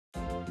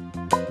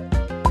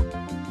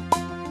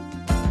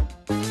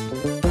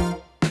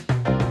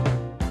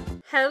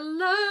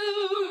Hello!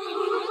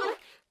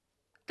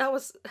 That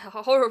was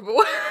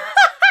horrible.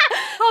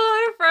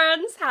 Hello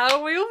friends, how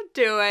are we all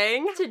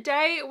doing?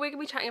 Today we're going to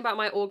be chatting about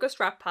my August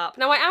wrap up.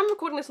 Now I am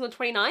recording this on the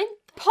 29th.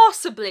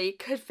 Possibly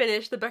could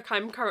finish the book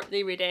I'm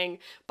currently reading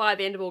by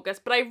the end of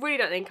August, but I really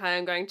don't think I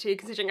am going to,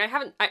 considering I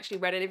haven't actually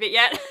read any of it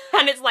yet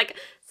and it's like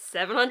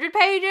 700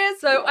 pages,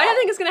 so I don't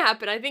think it's gonna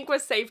happen. I think we're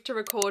safe to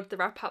record the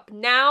wrap up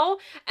now,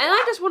 and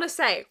I just want to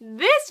say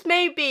this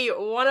may be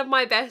one of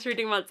my best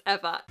reading months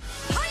ever.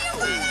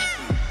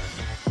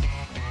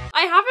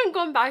 I haven't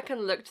gone back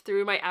and looked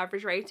through my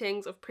average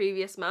ratings of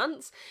previous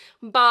months,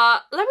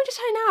 but let me just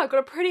tell you now, I got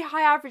a pretty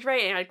high average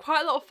rating. I had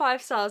quite a lot of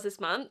 5 stars this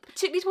month,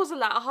 particularly towards the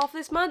latter half of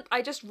this month.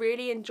 I just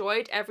really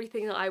enjoyed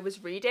everything that I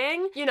was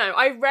reading. You know,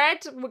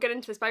 we'll get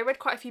into this, but I read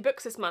quite a few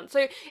books this month.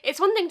 So it's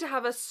one thing to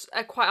have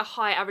quite a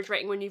high average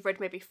rating when you've read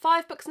maybe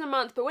 5 books in a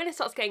month, but when it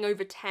starts getting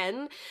over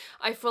 10,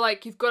 I feel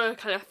like you've got to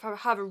kind of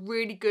have a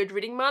really good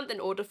reading month in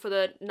order for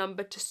the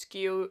number to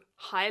skew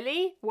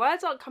highly.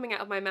 Words aren't coming out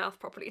of my mouth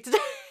properly today.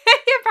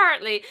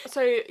 Apparently.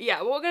 So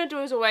yeah, what we're going to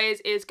do as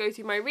always is go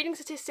through my reading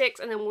statistics,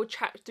 and then we'll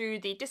chat through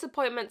the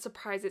disappointments,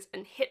 surprises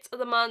and hits of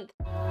the month.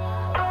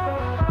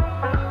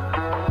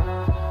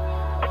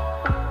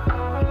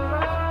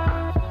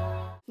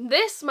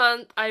 This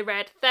month I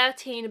read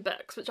 13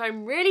 books, which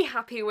I'm really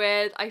happy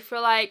with. I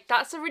feel like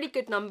that's a really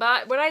good number.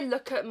 When I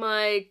look at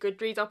my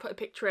Goodreads, I'll put a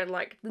picture in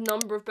like the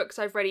number of books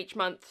I've read each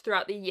month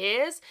throughout the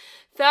years.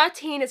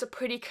 13 is a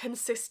pretty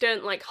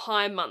consistent, like,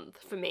 high month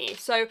for me.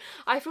 So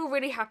I feel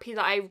really happy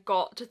that I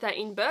got to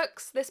 13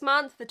 books this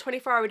month. The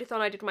 24-hour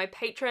readathon I did with my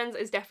patrons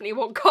is definitely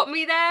what got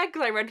me there,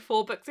 because I read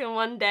 4 books in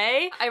one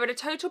day. I read a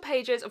total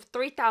pages of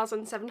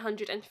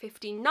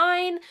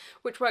 3,759,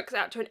 which works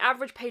out to an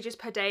average pages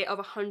per day of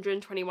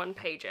 121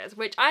 pages,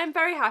 which I am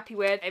very happy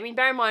with. I mean,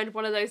 bear in mind,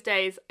 one of those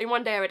days, in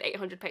one day I read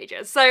 800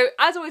 pages. So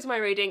as always, my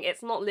reading,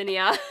 it's not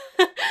linear.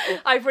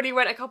 I probably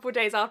went a couple of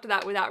days after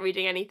that without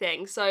reading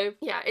anything. So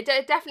yeah, it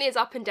definitely is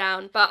up and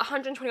down, but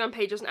 121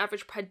 pages on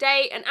average per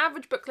day, an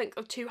average book length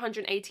of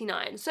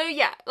 289. So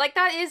yeah, like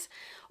that is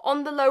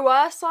on the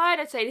lower side.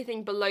 I'd say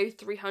anything below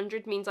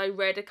 300 means I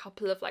read a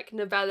couple of like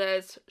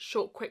novellas,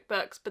 short quick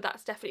books, but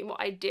that's definitely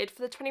what I did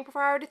for the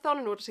 24-hour readathon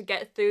in order to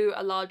get through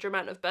a larger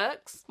amount of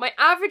books. My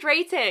average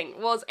rating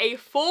was a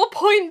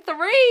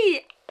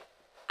 4.3.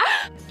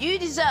 You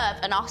deserve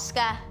an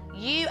Oscar.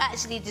 You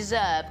actually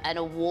deserve an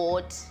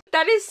award.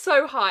 That is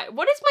so high.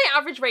 What is my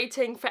average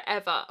rating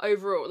forever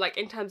overall, like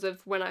in terms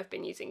of when I've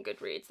been using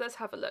Goodreads? Let's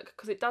have a look,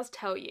 because it does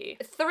tell you.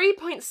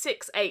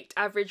 3.68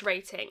 average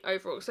rating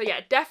overall. So yeah,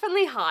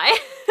 definitely high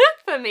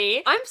for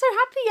me. I'm so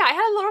happy. Yeah, I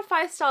had a lot of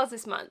 5 stars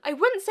this month. I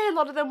wouldn't say a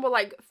lot of them were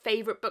like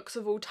favorite books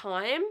of all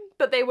time,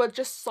 but they were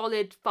just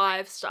solid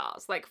 5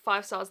 stars, like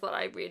 5 stars that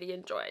I really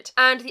enjoyed.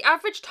 And the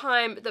average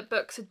time that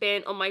books had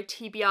been on my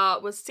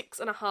TBR was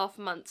 6.5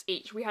 months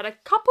each. We had a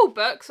couple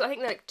books, I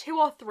think like 2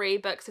 or 3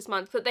 books this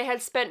month, that they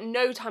had spent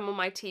no time on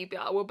my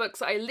TBR, were books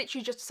that I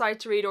literally just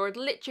decided to read or had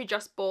literally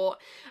just bought,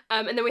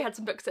 and then we had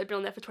some books that had been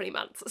on there for 20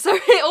 months. So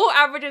it all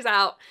averages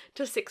out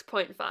to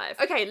 6.5.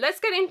 Okay, let's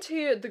get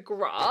into the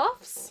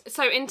graphs.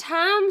 So in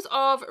terms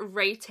of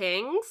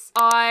ratings,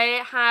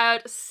 I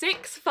had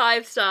 6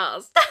 5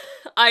 stars.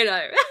 I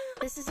know.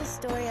 This is a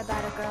story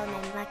about a girl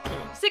named Lucky.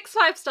 6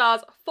 5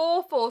 stars,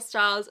 4 4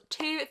 stars,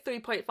 2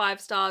 3.5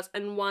 stars,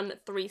 and 1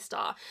 3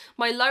 star.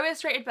 My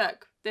lowest rated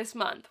book this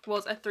month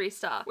was a 3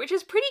 star, which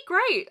is pretty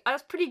great.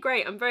 That's pretty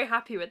great. I'm very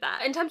happy with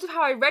that. In terms of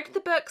how I read the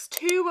books,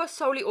 2 were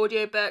solely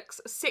audiobooks,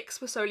 6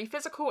 were solely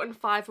physical, and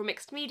 5 were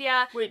mixed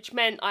media, which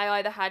meant I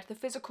either had the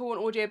physical and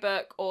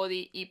audiobook or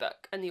the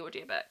ebook and the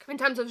audiobook. In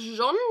terms of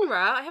genre,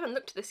 I haven't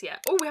looked at this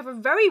yet. Oh, we have a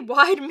very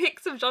wide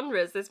mix of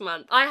genres this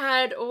month. I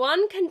had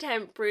 1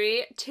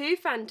 contemporary, 2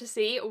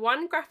 fantasy,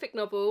 1 graphic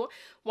novel,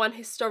 1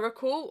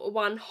 historical,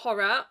 1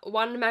 horror,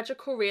 1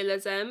 magical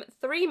realism,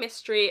 3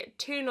 mystery,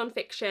 2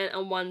 non-fiction,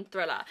 and 1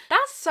 thriller.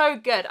 That's so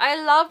good. I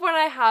love when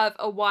I have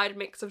a wide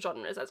mix of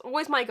genres. That's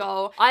always my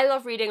goal. I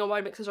love reading a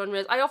wide mix of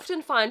genres. I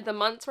often find the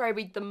months where I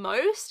read the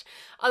most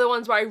are the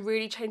ones where I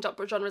really change up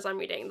what genres I'm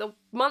reading. The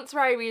months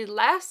where I read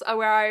less are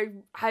where I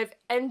have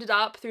ended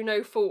up, through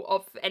no fault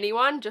of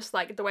anyone, just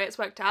like the way it's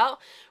worked out,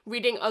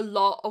 reading a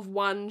lot of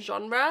one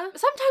genre.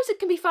 Sometimes it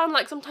can be fun,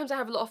 like sometimes I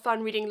have a lot of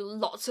fun reading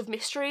lots of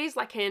mysteries,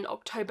 like in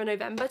October,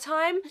 November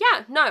time.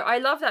 Yeah, no, I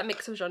love that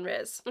mix of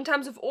genres. In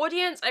terms of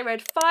audience, I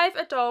read 5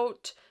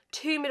 adult,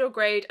 2 middle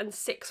grade, and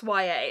 6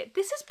 YA.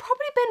 This has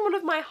probably been one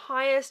of my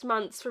highest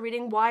months for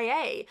reading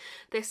YA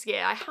this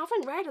year. I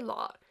haven't read a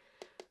lot.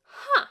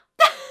 Huh.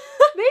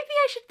 Maybe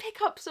I should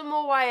pick up some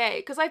more YA,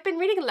 because I've been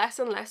reading less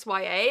and less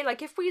YA.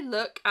 Like if we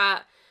look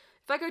at,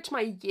 if I go to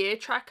my year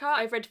tracker,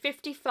 I've read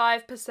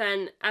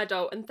 55%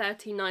 adult and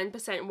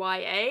 39%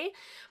 YA.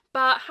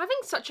 But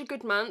having such a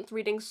good month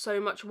reading so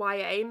much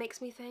YA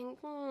makes me think,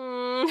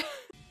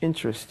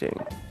 Interesting.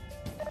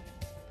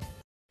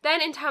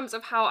 Then in terms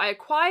of how I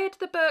acquired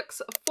the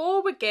books,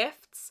 4 were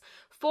gifts,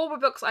 4 were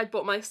books I'd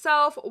bought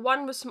myself,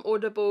 1 was from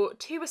Audible,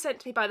 2 were sent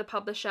to me by the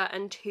publisher,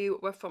 and 2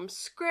 were from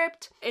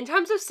Script. In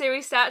terms of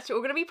series stats, you're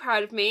all going to be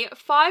proud of me.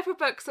 5 were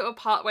books that were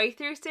partway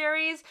through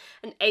series,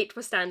 and 8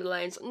 were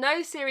standalones.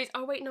 No series,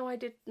 oh wait, no I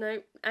did,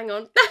 no, hang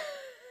on.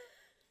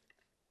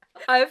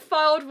 I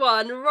filed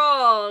one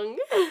wrong.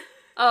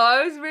 Oh,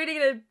 I was really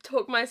going to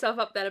talk myself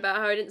up then about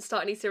how I didn't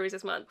start any series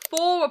this month.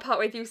 4 were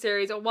partway through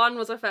series, 1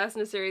 was a first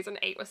in a series, and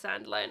 8 were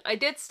standalone. I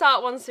did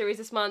start one series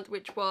this month,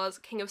 which was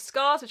King of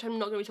Scars, which I'm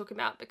not going to be talking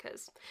about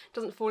because it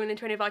doesn't fall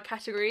into any of our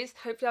categories.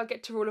 Hopefully I'll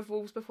get to Rule of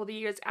Wolves before the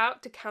year is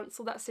out to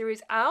cancel that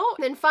series out.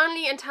 And then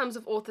finally, in terms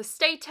of author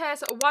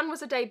status, 1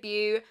 was a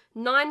debut,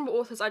 9 were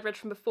authors I'd read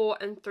from before,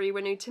 and 3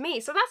 were new to me.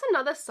 So that's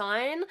another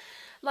sign.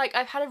 Like,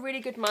 I've had a really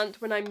good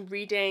month when I'm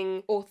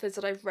reading authors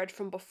that I've read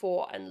from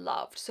before and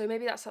loved. So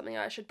maybe that's something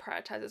I should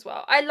prioritize as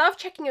well. I love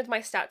checking with my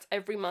stats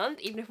every month,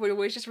 even if we're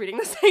always just reading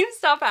the same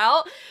stuff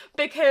out,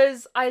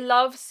 because I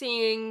love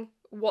seeing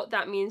what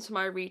that means for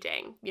my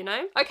reading, you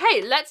know?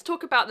 Okay, let's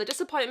talk about the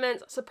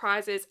disappointments,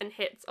 surprises, and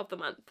hits of the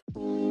month.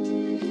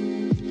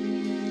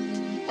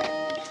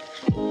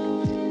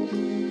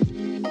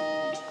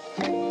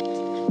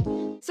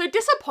 So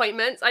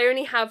disappointments, I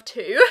only have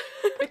 2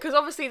 because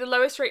obviously the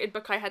lowest rated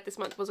book I had this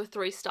month was a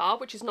 3-star,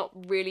 which is not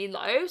really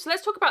low. So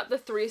let's talk about the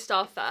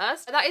 3-star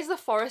first. That is The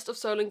Forest of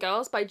Stolen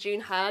Girls by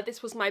EVERRR.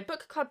 This was my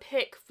book club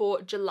pick for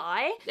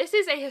July. This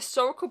is a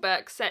historical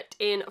book set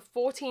in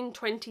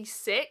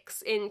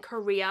 1426 in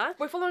Korea.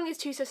 We're following these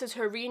 2 sisters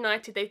who are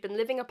reunited. They've been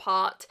living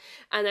apart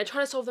and they're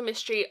trying to solve the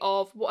mystery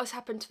of what has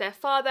happened to their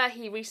father.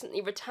 He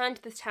recently returned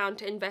to this town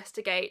to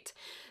investigate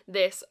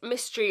this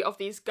mystery of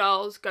these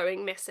girls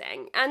going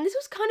missing. And this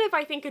was kind of,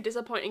 I think, a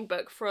disappointing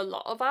book for a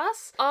lot of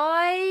us.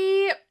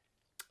 I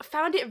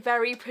found it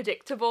very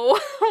predictable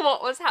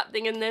what was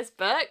happening in this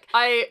book.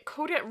 I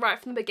called it right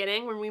from the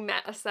beginning when we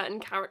met a certain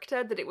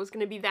character that it was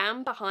going to be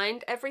them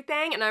behind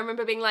everything, and I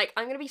remember being like,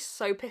 I'm going to be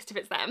so pissed if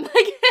it's them. Like,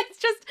 it's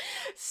just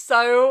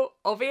so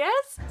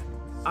obvious.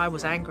 I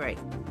was angry.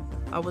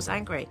 I was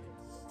angry.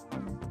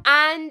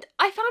 And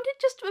I found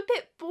it just a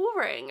bit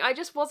boring. I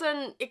just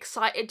wasn't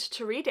excited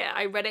to read it.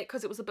 I read it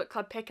because it was a book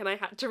club pick and I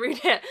had to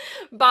read it,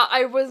 but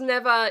I was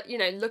never, you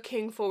know,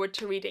 looking forward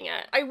to reading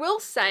it. I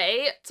will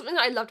say something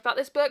that I loved about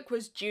this book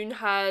was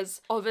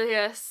EVERR's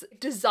obvious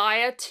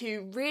desire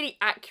to really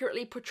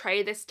accurately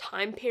portray this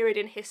time period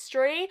in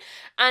history,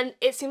 and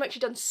it seemed like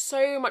she'd done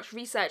so much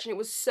research, and it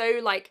was so,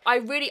 like, I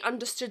really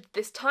understood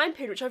this time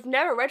period, which I've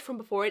never read from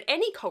before in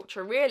any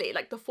culture really.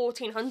 Like, the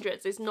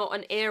 1400s is not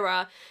an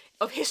era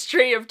of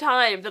history of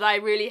time that I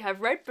really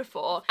have read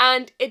before,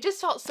 and it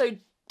just felt so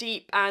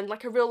deep and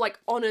like a real, like,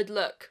 honoured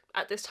look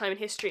at this time in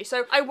history.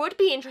 So I would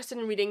be interested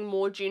in reading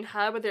more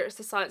EVERRR, whether it's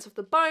The Silence of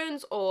the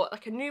Bones or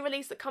like a new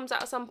release that comes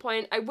out at some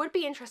point. I would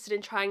be interested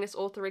in trying this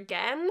author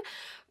again.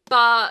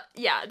 But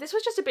yeah, this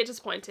was just a bit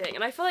disappointing,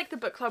 and I feel like the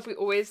book club,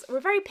 we're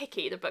very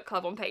picky, the book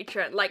club on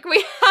Patreon. Like, we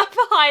have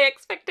high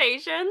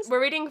expectations.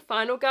 We're reading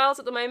Final Girls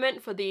at the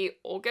moment for the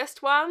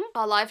August one.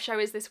 Our live show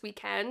is this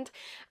weekend,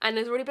 and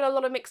there's already been a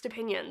lot of mixed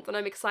opinions, and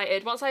I'm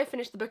excited. Once I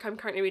finish the book I'm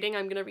currently reading,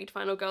 I'm gonna read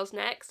Final Girls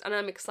next, and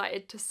I'm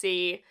excited to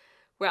see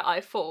where I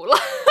fall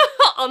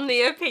on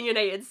the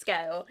opinionated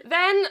scale.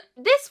 Then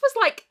this was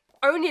like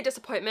only a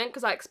disappointment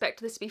because I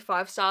expected this to be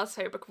 5 stars,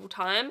 favorite book of all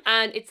time,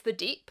 and it's The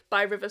Deep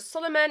by River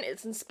Solomon.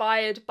 It's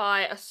inspired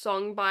by a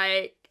song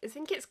by, I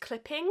think it's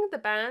Clipping, the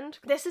band.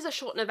 This is a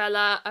short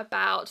novella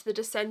about the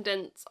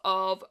descendants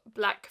of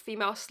black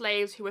female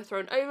slaves who were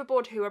thrown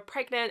overboard, who were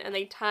pregnant, and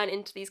they turn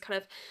into these kind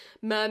of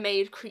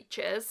mermaid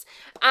creatures.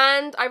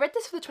 And I read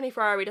this for the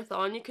 24-hour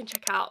readathon. You can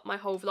check out my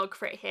whole vlog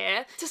for it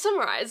here. To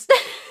summarise,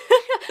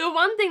 the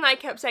one thing that I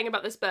kept saying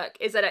about this book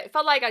is that it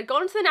felt like I'd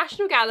gone to the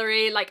National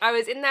Gallery, like I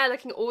was in there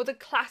looking at all the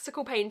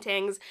classical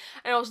paintings,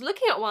 and I was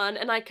looking at one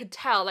and I could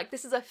tell, like,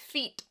 this is a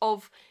feat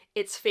of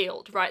its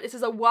field, right? This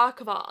is a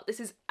work of art. This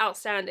is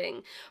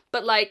outstanding.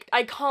 But, like,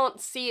 I can't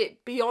see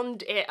it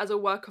beyond it as a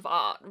work of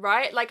art,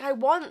 right? Like, I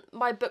want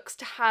my books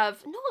to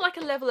have not like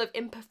a level of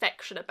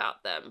imperfection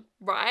about them,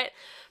 right?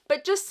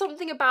 But just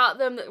something about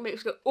them that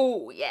makes you go,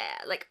 oh yeah,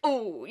 like,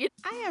 oh.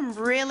 I am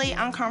really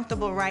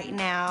uncomfortable right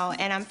now,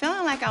 and I'm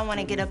feeling like I want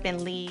to get up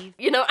and leave.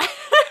 You know,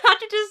 how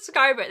to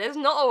describe it? There's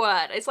not a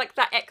word. It's like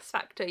that X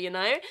factor, you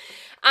know?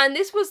 And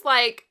this was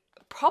like,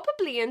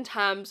 probably in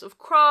terms of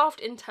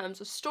craft, in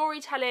terms of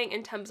storytelling,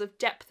 in terms of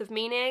depth of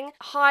meaning,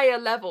 higher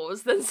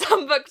levels than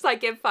some books I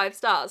give 5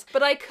 stars.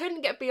 But I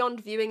couldn't get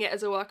beyond viewing it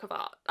as a work of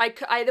art.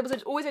 There was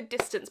always a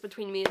distance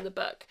between me and the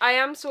book. I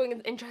am still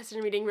interested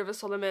in reading River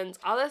Solomon's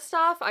other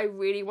stuff. I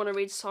really want to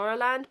read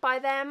Sorrowland by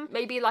them.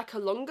 Maybe like a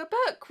longer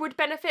book would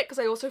benefit, because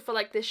I also feel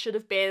like this should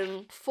have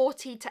been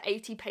 40 to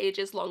 80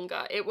 pages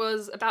longer. It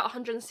was about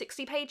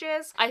 160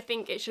 pages. I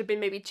think it should have been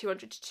maybe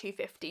 200 to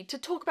 250 to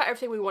talk about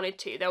everything we wanted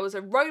to. There was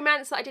a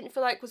romance that I didn't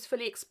feel like was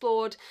fully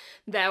explored.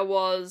 There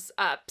was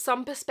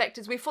some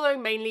perspectives. We follow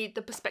mainly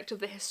the perspective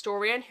of the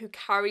historian who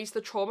carries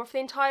the trauma for the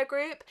entire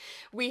group.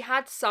 We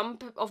had some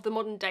of the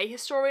modern day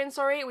historians,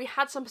 we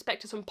had some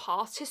perspectives from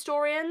past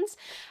historians,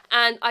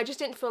 and I just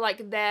didn't feel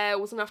like there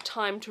was enough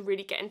time to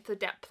really get into the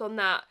depth on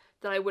that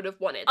than I would have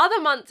wanted. Other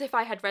months, if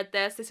I had read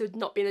this would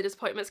not be in the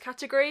disappointments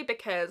category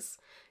because,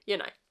 you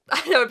know,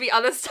 there would be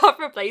other stuff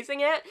replacing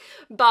it,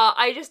 but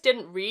I just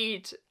didn't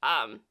read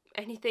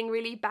anything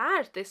really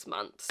bad this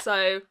month.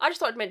 So I just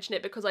thought I'd mention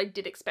it because I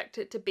did expect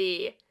it to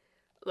be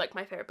like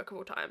my favourite book of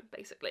all time,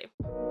 basically.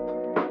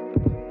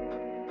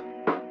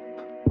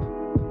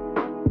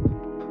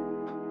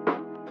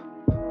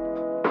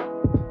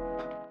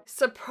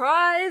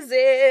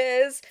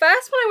 Surprises!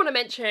 First one I want to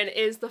mention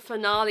is the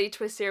finale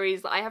to a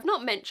series that I have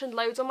not mentioned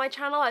loads on my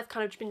channel. I've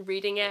kind of just been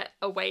reading it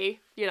away,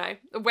 you know,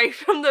 away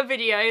from the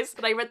videos.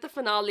 But I read the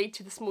finale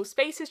to the Small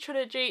Spaces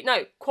trilogy.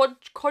 No,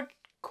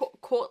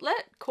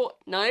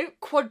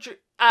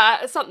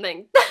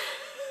 something.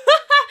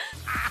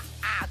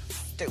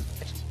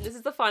 This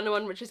is the final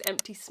one, which is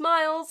Empty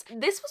Smiles.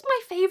 This was my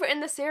favourite in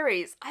the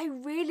series. I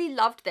really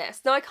loved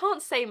this. Now, I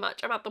can't say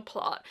much about the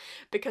plot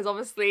because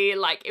obviously,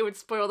 like, it would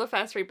spoil the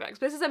first 3 books.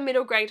 But this is a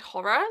middle grade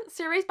horror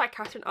series by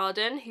Catherine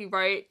Arden, who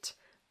wrote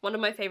one of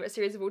my favourite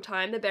series of all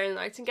time, the Bear and the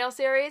Nightingale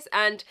series.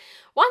 And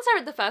once I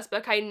read the first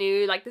book, I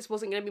knew like this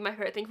wasn't going to be my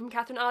favourite thing from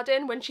Catherine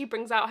Arden. When she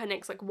brings out her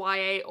next like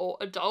YA or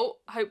adult,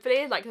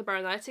 hopefully, like the Bear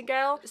and the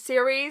Nightingale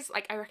series,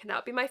 like I reckon that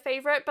would be my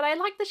favourite. But I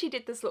like that she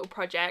did this little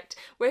project.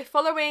 We're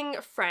following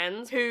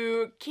friends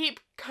who keep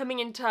coming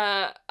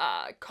into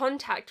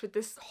contact with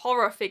this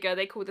horror figure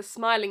they call the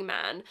Smiling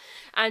Man,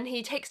 and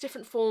he takes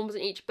different forms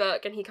in each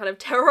book and he kind of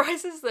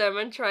terrorizes them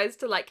and tries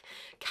to like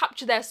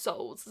capture their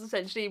souls. Is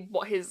essentially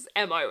what his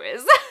MO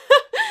is.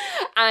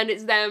 And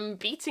it's them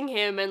beating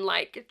him and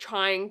like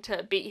trying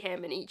to beat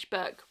him in each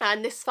book.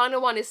 And this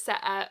final one is set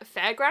at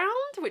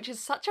Fairground, which is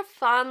such a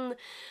fun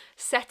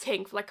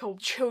setting for like a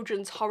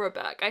children's horror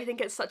book. I think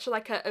it's such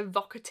like a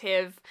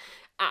evocative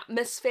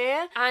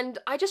atmosphere, and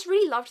I just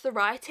really loved the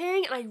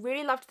writing and I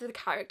really loved the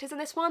characters in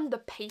this one. The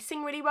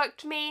pacing really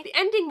worked for me. The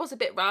ending was a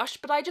bit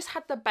rushed, but I just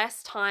had the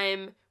best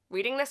time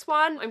reading this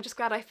one. I'm just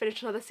glad I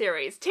finished another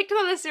series. Ticked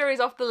another series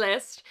off the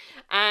list,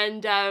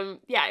 and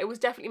yeah, it was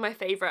definitely my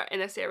favourite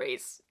in a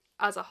series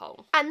as a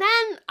whole. And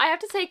then I have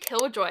to say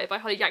Killjoy by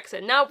Holly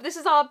Jackson. Now, this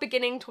is our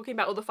beginning talking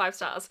about all the 5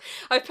 stars.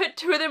 I've put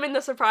 2 of them in the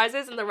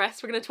surprises and the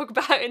rest we're going to talk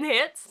about in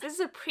hits. This is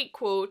a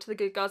prequel to the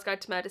Good Girls Guide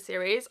to Murder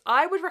series.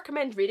 I would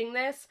recommend reading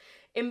this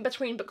in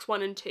between books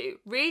 1 and 2.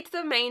 Read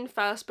the main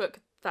first book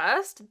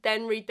first,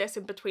 then read this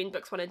in between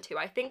books 1 and 2.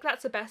 I think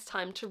that's the best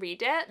time to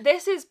read it.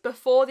 This is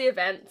before the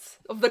events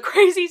of the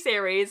crazy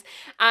series,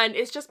 and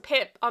it's just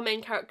Pip, our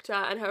main character,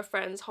 and her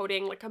friends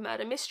holding like a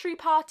murder mystery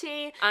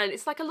party, and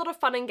it's like a lot of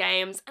fun and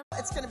games.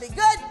 It's gonna be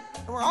good,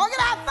 and we're all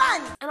gonna have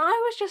fun! And I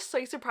was just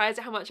so surprised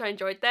at how much I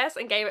enjoyed this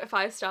and gave it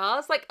 5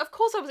 stars. Like, of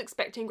course I was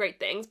expecting great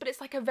things, but it's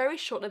like a very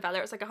short novella.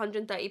 It's like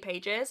 130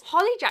 pages.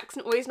 Holly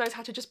Jackson always knows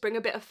how to just bring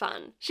a bit of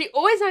fun. She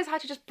always knows how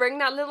to just bring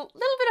that little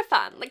bit of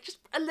fun, like just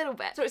a little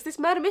bit. So it's this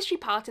murder mystery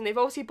party, and they've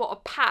obviously bought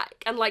a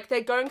pack, and like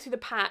they're going through the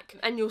pack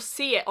and you'll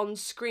see it on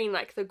screen,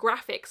 like the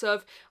graphics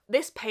of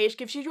this page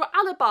gives you your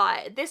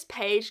alibi, this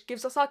page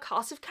gives us our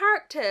cast of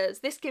characters,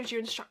 this gives you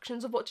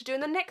instructions of what to do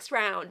in the next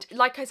round.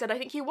 Like I said, I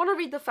think you want to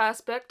read the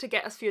first book to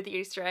get a few of the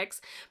Easter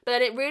eggs, but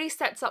then it really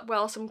sets up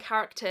well some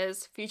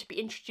characters for you to be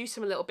introduced to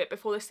them a little bit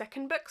before the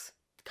second book's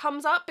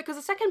comes up, because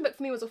the second book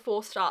for me was a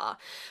 4 star,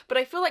 but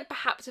I feel like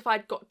perhaps if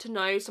I'd got to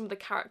know some of the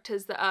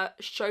characters that are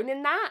shown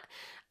in that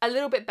a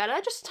little bit better,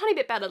 just a tiny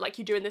bit better like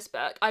you do in this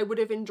book, I would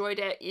have enjoyed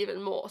it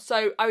even more.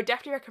 So I would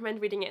definitely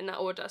recommend reading it in that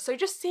order. So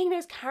just seeing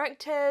those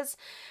characters,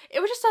 it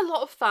was just a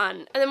lot of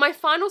fun. And then my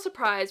final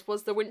surprise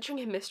was The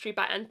Winchringham Mystery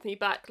by Anthony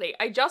Berkeley.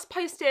 I just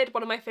posted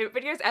one of my favourite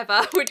videos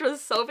ever, which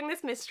was solving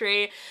this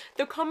mystery.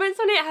 The comments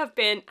on it have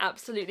been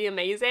absolutely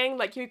amazing.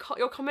 Like your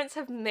comments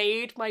have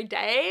made my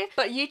day,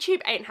 but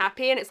YouTube ain't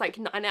happy and it's like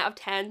 9 out of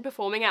 10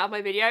 performing out of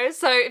my videos.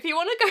 So if you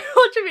want to go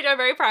watch a video I'm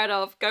very proud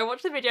of, go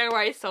watch the video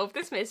where I solved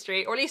this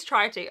mystery, or at least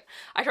try to.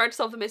 I tried to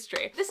solve the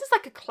mystery. This is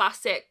like a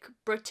classic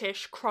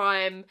British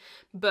crime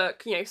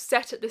book, you know,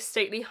 set at this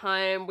stately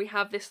home. We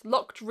have this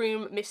locked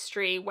room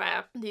mystery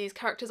where these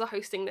characters are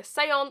hosting this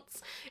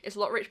seance. It's a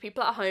lot of rich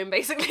people at home,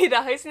 basically.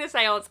 They're hosting the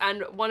seance,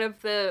 and one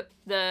of the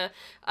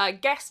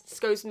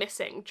guests goes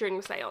missing during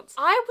the seance.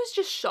 I was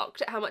just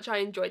shocked at how much I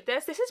enjoyed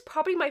this. This is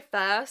probably my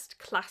first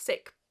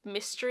classic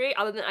mystery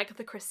other than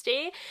Agatha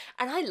Christie,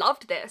 and I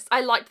loved this.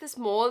 I liked this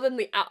more than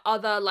the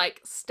other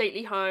like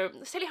stately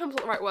home's not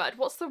the right word.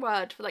 What's the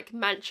word for like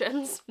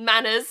mansions?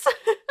 Manors.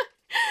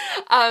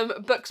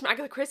 Books from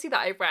Agatha Christie that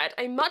I've read.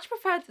 I much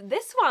preferred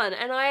this one,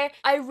 and I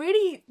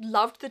really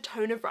loved the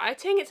tone of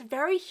writing. It's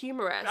very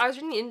humorous. I was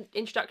reading the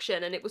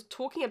introduction and it was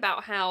talking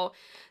about how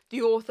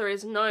the author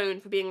is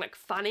known for being like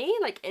funny,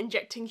 like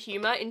injecting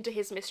humour into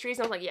his mysteries,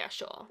 and I was like, yeah,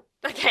 sure.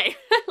 Okay,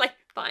 like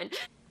fine.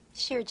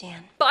 Sure,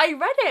 Jan. But I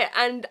read it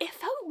and it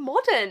felt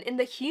modern in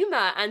the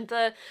humour and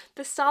the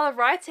style of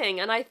writing,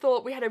 and I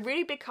thought we had a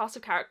really big cast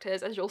of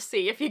characters, as you'll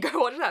see if you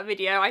go watch that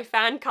video. I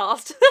fan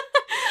cast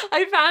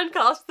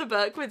the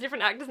book with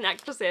different actors and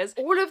actresses.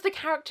 All of the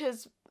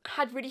characters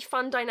had really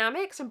fun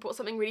dynamics and brought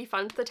something really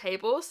fun to the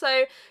table.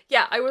 So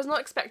yeah, I was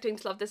not expecting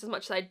to love this as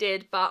much as I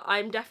did, but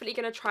I'm definitely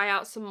going to try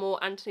out some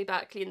more Anthony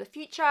Berkeley in the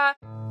future.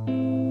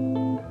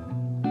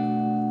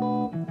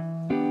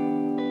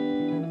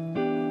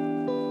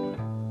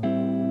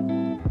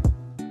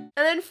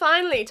 then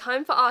finally,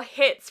 time for our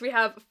hits. We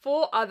have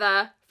 4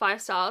 other 5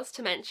 stars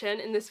to mention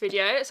in this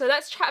video. So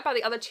let's chat about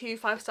the other 2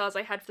 5 stars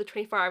I had for the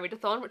 24-hour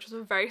readathon, which was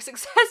a very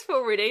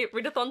successful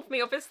readathon for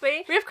me,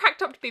 obviously. We have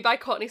Cracked Up to Be by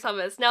Courtney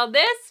Summers. Now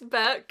this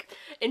book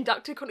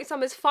inducted Courtney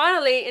Summers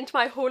finally into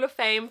my Hall of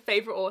Fame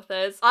favourite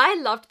authors. I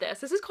loved this.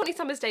 This is Courtney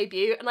Summers'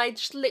 debut, and I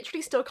just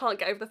literally still can't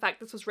get over the fact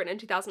this was written in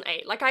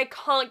 2008. Like, I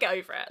can't get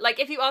over it. Like,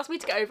 if you ask me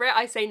to get over it,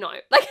 I say no.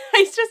 Like,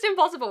 it's just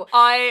impossible.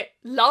 I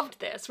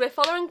loved this. We're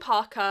following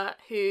Parker,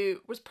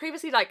 who was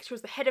previously, like, she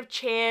was the head of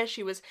cheer,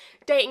 she was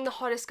dating the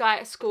hottest guy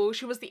at school,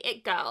 she was the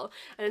it girl,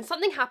 and then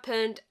something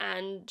happened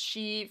and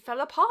she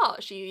fell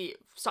apart. She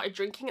started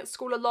drinking at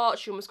school a lot,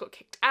 she almost got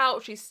kicked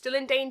out, she's still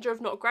in danger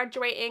of not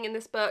graduating in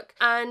this book,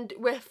 and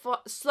we're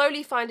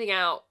slowly finding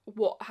out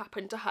what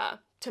happened to her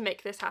to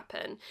make this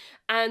happen.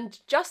 And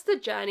just the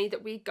journey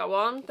that we go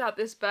on throughout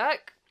this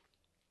book,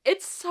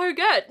 it's so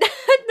good.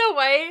 The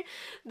way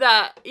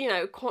that, you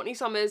know, Courtney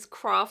Summers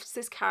crafts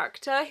this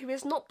character who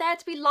is not there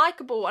to be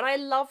likeable, and I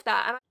love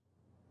that. And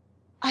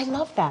I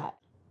love that.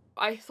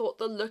 I thought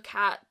the look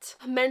at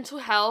mental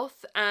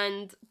health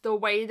and the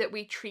way that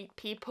we treat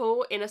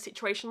people in a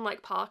situation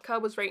like Parker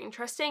was very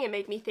interesting. It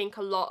made me think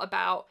a lot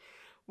about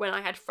when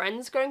I had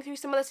friends going through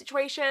similar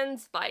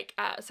situations, like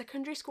at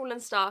secondary school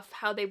and stuff,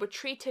 how they were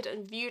treated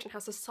and viewed and how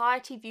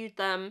society viewed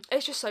them.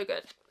 It's just so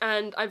good.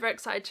 And I'm very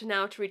excited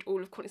to read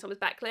all of Courtney Summers'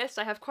 backlist.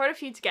 I have quite a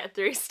few to get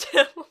through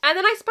still. And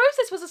then I suppose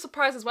this was a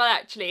surprise as well,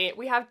 actually.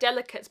 We have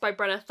Delicates by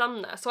Brenna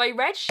Thumner. So I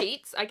read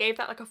Sheets. I gave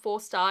that like a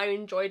 4-star. I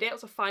enjoyed it. It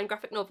was a fine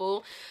graphic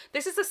novel.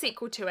 This is a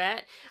sequel to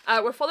it.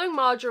 We're following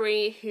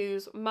Marjorie,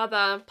 whose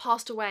mother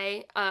passed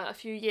away a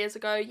few years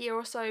ago, a year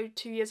or so,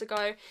 2 years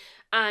ago.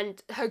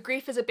 And her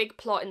grief is a big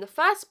plot in the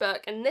first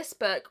book. In this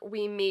book,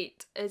 we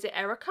meet, is it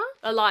Erica?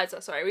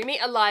 Eliza, sorry. We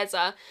meet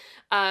Eliza,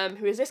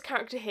 who is this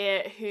character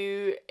here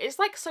who is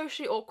like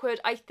socially awkward,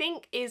 I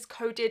think is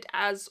coded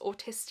as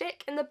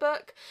autistic in the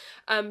book.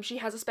 She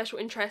has a special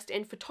interest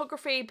in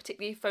photography,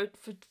 particularly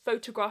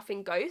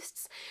photographing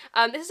ghosts.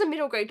 This is a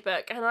middle grade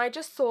book, and I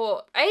just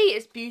thought, A,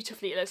 it's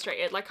beautifully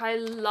illustrated. Like, I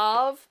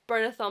love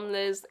Brenna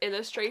Thumner's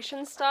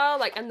illustration style,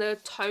 like, and the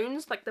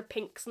tones, like the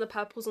pinks and the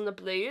purples and the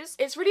blues.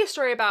 It's really a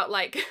story about,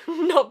 like,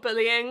 not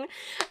bullying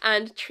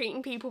and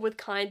treating people with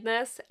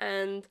kindness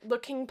and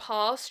looking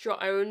past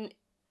your own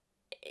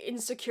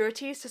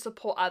insecurities to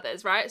support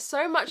others, right?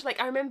 So much,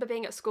 like, I remember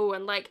being at school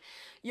and, like,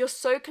 you're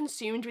so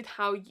consumed with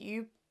how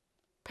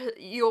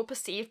you're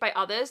perceived by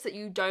others that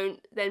you don't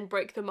then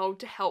break the mold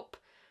to help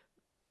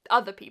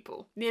other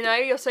people. You know,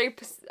 you're so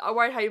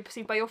worried how you're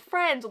perceived by your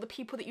friends or the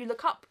people that you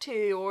look up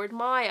to or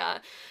admire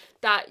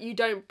that you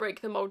don't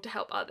break the mold to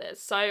help others.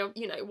 So,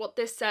 you know, what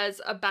this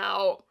says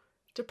about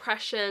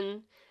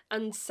depression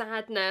and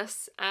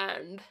sadness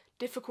and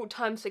difficult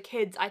times for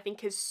kids, I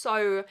think is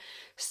so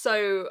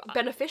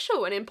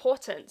beneficial and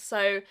important.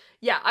 So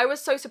yeah, I was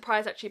so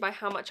surprised actually by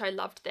how much I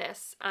loved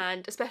this,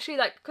 and especially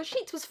like because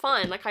Sheets was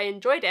fine, like I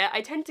enjoyed it.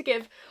 I tend to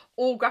give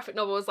all graphic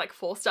novels like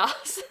 4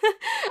 stars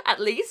at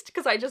least,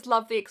 because I just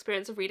love the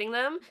experience of reading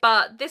them,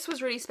 but this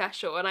was really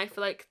special, and I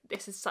feel like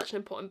this is such an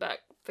important book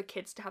for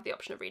kids to have the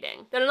option of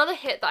reading. Then another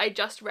hit that I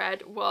just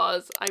read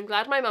was I'm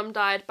Glad My Mum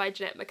Died by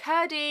Jeanette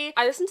McCurdy.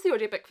 I listened to the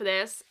audiobook for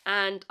this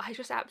and I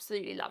just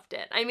absolutely loved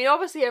it. I mean,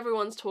 obviously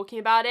everyone's talking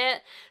about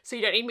it, so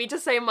you don't need me to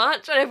say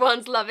much, and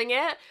everyone's loving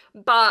it,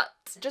 but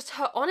just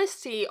her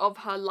honesty of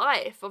her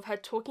life, of her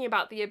talking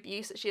about the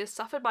abuse that she has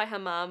suffered by her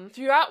mum.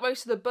 Throughout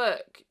most of the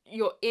book,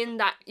 you're in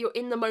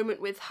the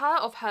moment with her,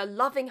 of her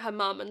loving her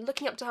mum and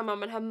looking up to her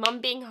mum and her mum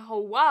being her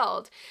whole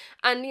world.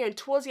 And, you know,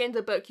 towards the end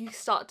of the book, you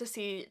start to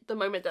see the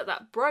moment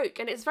that broke,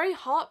 and it's very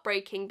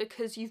heartbreaking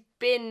because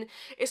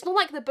it's not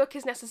like the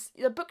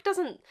book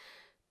doesn't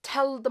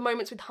tell the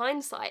moments with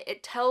hindsight.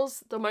 It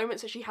tells the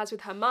moments that she has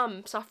with her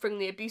mum suffering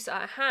the abuse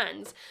at her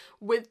hands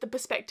with the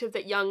perspective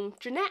that young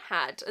Jeanette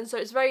had. And so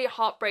it's very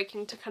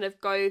heartbreaking to kind of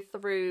go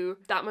through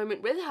that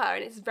moment with her,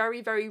 and it's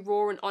very, very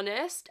raw and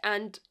honest,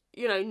 and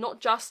you know, not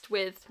just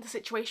with the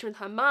situation with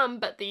her mum,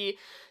 but the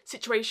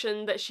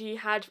situation that she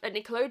had at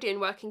Nickelodeon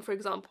working, for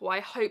example. I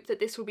hope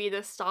that this will be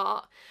the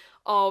start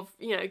of,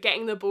 you know,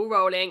 getting the ball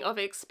rolling, of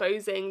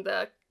exposing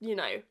the, you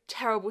know,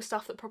 terrible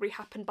stuff that probably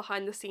happened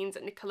behind the scenes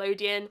at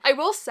Nickelodeon. I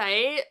will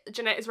say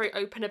Jeanette is very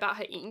open about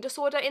her eating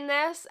disorder in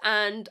this,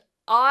 and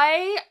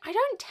I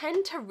don't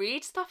tend to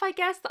read stuff, I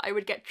guess, that I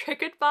would get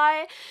triggered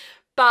by,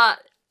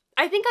 but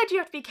I think I do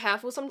have to be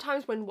careful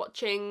sometimes when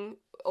watching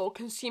or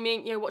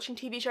consuming, you know, watching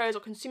TV shows or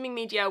consuming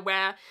media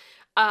where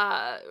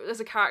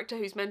there's a character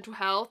whose mental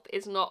health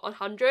is not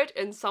 100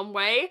 in some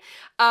way.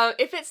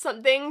 If it's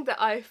something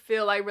that I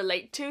feel I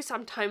relate to,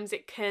 sometimes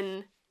it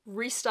can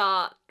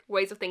restart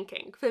ways of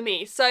thinking for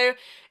me. So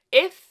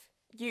if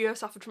you have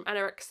suffered from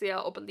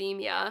anorexia or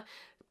bulimia,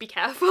 be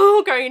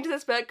careful going into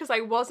this book, because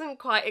I wasn't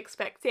quite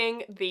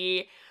expecting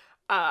the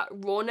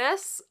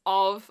rawness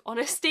of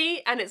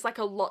honesty, and it's like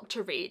a lot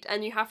to read,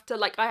 and you have to,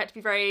 like, I had to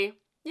be very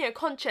you know,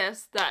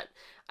 conscious that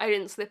I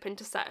didn't slip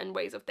into certain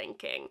ways of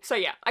thinking. So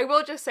yeah, I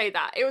will just say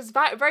that. It was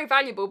very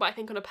valuable, but I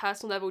think on a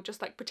personal level,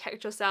 just like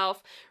protect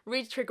yourself,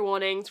 read trigger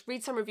warnings,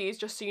 read some reviews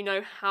just so you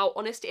know how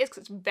honest it is,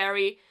 because it's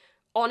very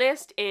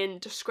honest in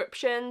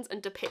descriptions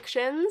and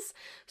depictions.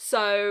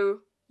 So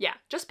yeah,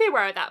 just be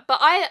aware of that. But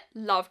I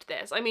loved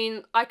this. I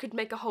mean, I could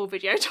make a whole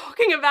video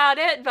talking about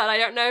it, but I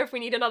don't know if we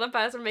need another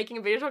person making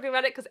a video talking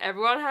about it because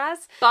everyone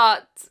has.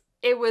 But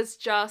it was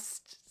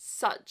just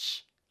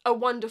such a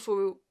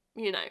wonderful,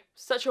 you know,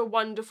 such a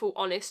wonderful,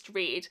 honest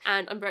read.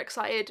 And I'm very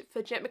excited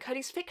for Jeanette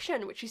McCurdy's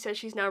fiction, which she says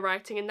she's now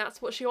writing, and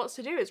that's what she wants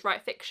to do, is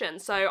write fiction.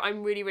 So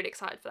I'm really, really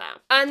excited for that.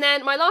 And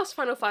then my last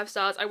final 5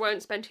 stars, I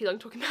won't spend too long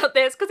talking about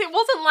this because it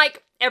wasn't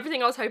like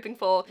everything I was hoping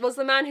for, was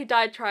The Man Who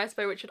Died Twice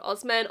by Richard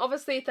Osman.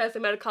 Obviously Thursday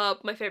Murder Club,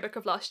 my favourite book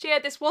of last year.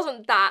 This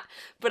wasn't that,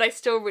 but I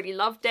still really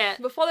loved it.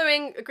 We're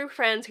following a group of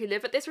friends who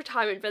live at this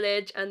retirement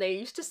village, and they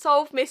used to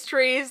solve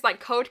mysteries,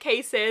 like cold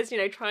cases, you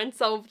know, try and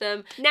solve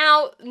them.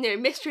 Now, you know,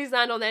 mysteries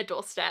land on their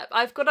doorstep.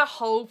 I've got a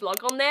whole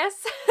vlog on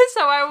this,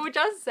 so I will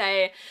just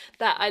say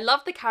that I love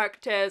the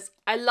characters.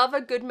 I love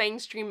a good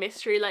mainstream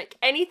mystery. Like,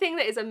 anything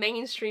that is a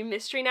mainstream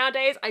mystery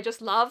nowadays, I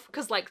just love,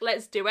 because like,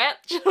 let's do it.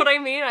 Do you know what I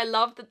mean? I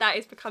love that that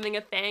is becoming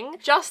a thing.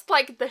 Just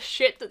like the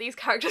shit that these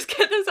characters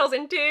get themselves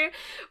into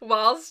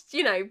whilst,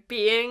 you know,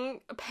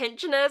 being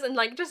pensioners and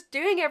like just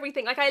doing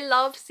everything. Like, I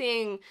love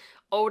seeing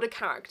older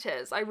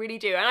characters, I really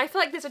do. And I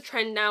feel like there's a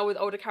trend now with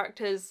older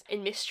characters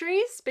in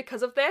mysteries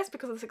because of this,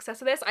 because of the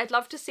success of this. I'd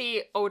love to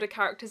see older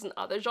characters in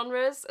other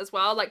genres as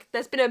well. Like,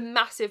 there's been a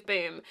massive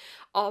boom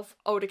of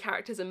older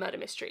characters in murder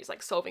mysteries,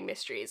 like solving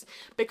mysteries,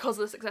 because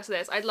of the success of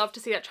this. I'd love to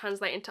see that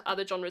translate into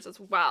other genres as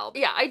well.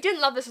 But yeah, I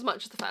didn't love this as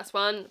much as the first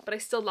one, but I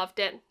still loved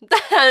it.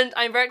 And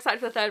I'm very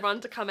excited for the third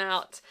one to come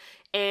out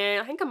in,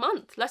 I think, a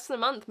month, less than a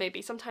month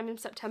maybe, sometime in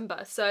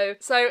September. So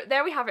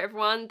there we have it,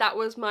 everyone. That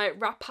was my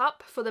wrap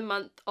up for the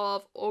month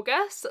of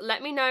August.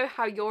 Let me know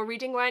how your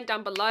reading went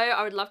down below.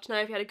 I would love to know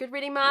if you had a good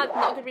reading month,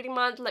 not a good reading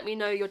month. Let me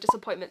know your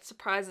disappointments,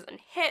 surprises and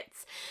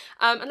hits,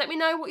 and let me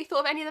know what you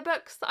thought of any of the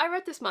books that I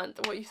read this month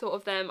and what you thought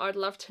of them. I would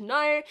love to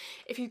know.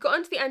 If you've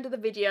gotten to the end of the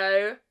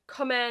video,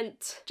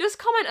 just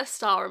comment a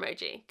star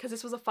emoji, because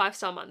this was a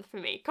 5-star month for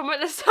me.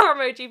 Comment a star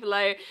emoji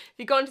below if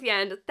you've gotten to the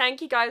end. Thank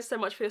you guys so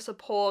much for your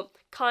support,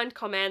 kind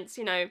comments,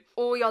 you know,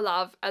 all your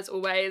love as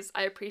always.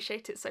 I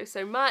appreciate it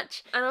so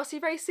much, and I'll see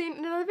you very soon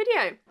in another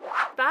video.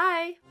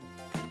 Bye!